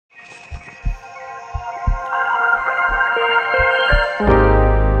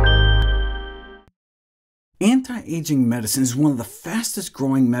Anti-aging medicine is one of the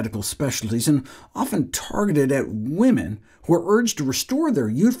fastest-growing medical specialties and often targeted at women who are urged to restore their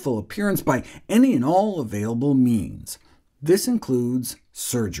youthful appearance by any and all available means. This includes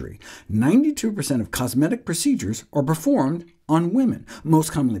surgery. 92% of cosmetic procedures are performed on women,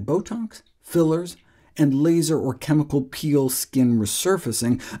 most commonly Botox, fillers, and laser or chemical peel skin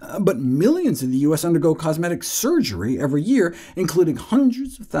resurfacing, but millions in the U.S. undergo cosmetic surgery every year, including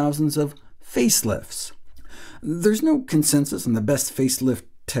hundreds of thousands of facelifts. There's no consensus on the best facelift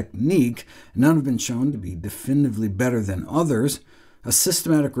technique. None have been shown to be definitively better than others. A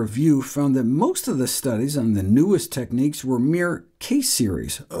systematic review found that most of the studies on the newest techniques were mere case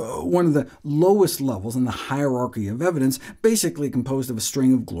series, one of the lowest levels in the hierarchy of evidence, basically composed of a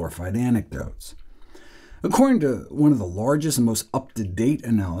string of glorified anecdotes. According to one of the largest and most up-to-date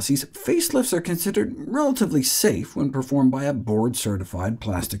analyses, facelifts are considered relatively safe when performed by a board-certified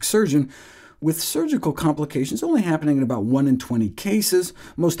plastic surgeon, with surgical complications only happening in about 1 in 20 cases,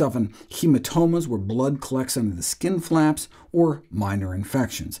 most often hematomas where blood collects under the skin flaps, or minor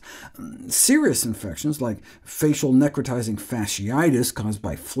infections. Serious infections like facial necrotizing fasciitis caused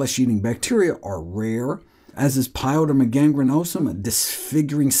by flesh-eating bacteria are rare, as is pyoderma gangrenosum, a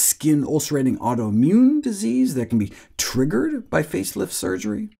disfiguring skin ulcerating autoimmune disease that can be triggered by facelift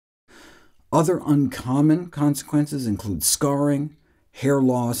surgery. Other uncommon consequences include scarring, hair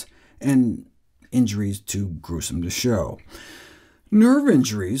loss, and injuries too gruesome to show. Nerve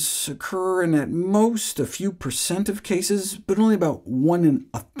injuries occur in at most a few % of cases, but only about 1 in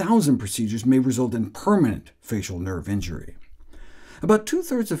 1,000 procedures may result in permanent facial nerve injury. About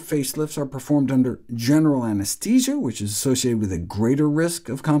 2/3 of facelifts are performed under general anesthesia, which is associated with a greater risk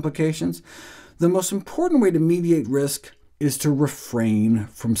of complications. The most important way to mediate risk is to refrain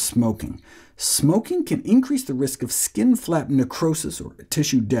from smoking. Smoking can increase the risk of skin flap necrosis or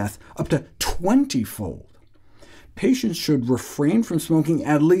tissue death up to 20-fold. Patients should refrain from smoking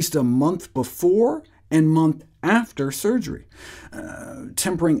at least a month before and month after surgery.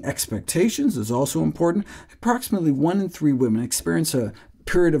 Tempering expectations is also important. Approximately 1 in 3 women experience a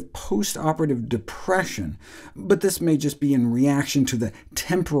period of post-operative depression, but this may just be in reaction to the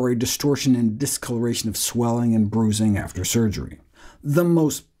temporary distortion and discoloration of swelling and bruising after surgery. The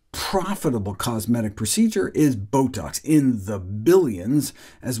most profitable cosmetic procedure is Botox, in the billions,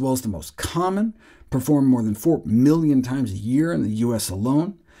 as well as the most common, performed more than 4 million times a year in the U.S.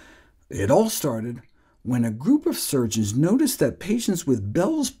 alone. It all started when a group of surgeons noticed that patients with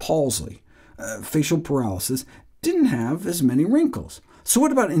Bell's palsy, facial paralysis, didn't have as many wrinkles. So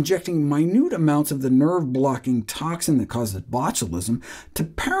what about injecting minute amounts of the nerve-blocking toxin that causes botulism to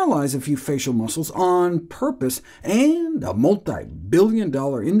paralyze a few facial muscles on purpose, and a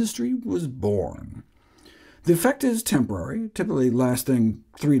multi-billion-dollar industry was born. The effect is temporary, typically lasting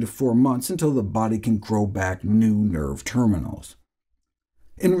 3 to 4 months until the body can grow back new nerve terminals.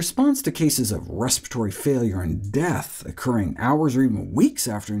 In response to cases of respiratory failure and death occurring hours or even weeks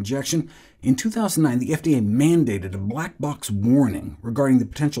after injection, in 2009 the FDA mandated a black box warning regarding the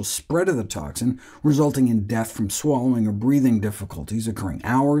potential spread of the toxin, resulting in death from swallowing or breathing difficulties occurring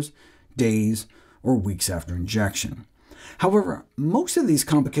hours, days, or weeks after injection. However, most of these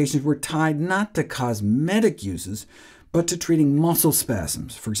complications were tied not to cosmetic uses, but to treating muscle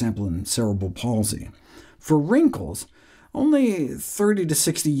spasms, for example in cerebral palsy. For wrinkles, only 30 to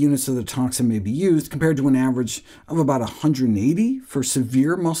 60 units of the toxin may be used, compared to an average of about 180 for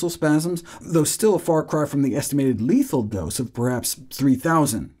severe muscle spasms, though still a far cry from the estimated lethal dose of perhaps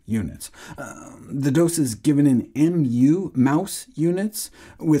 3,000 units. The dose is given in MU mouse units,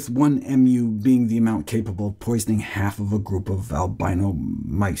 with 1 MU being the amount capable of poisoning half of a group of albino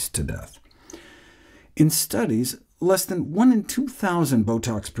mice to death. In studies, less than 1 in 2,000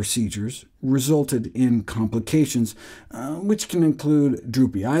 Botox procedures resulted in complications, which can include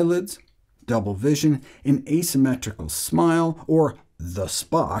droopy eyelids, double vision, an asymmetrical smile, or the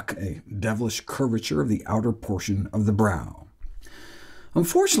Spock, a devilish curvature of the outer portion of the brow.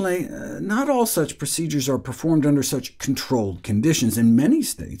 Unfortunately, not all such procedures are performed under such controlled conditions. In many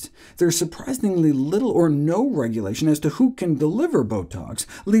states, there is surprisingly little or no regulation as to who can deliver Botox,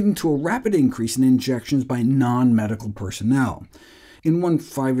 leading to a rapid increase in injections by non-medical personnel. In one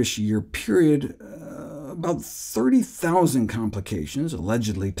 5-ish year period, about 30,000 complications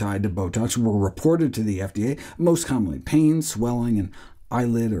allegedly tied to Botox were reported to the FDA, most commonly pain, swelling, and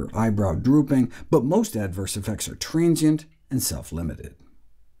eyelid or eyebrow drooping, but most adverse effects are transient and self-limited.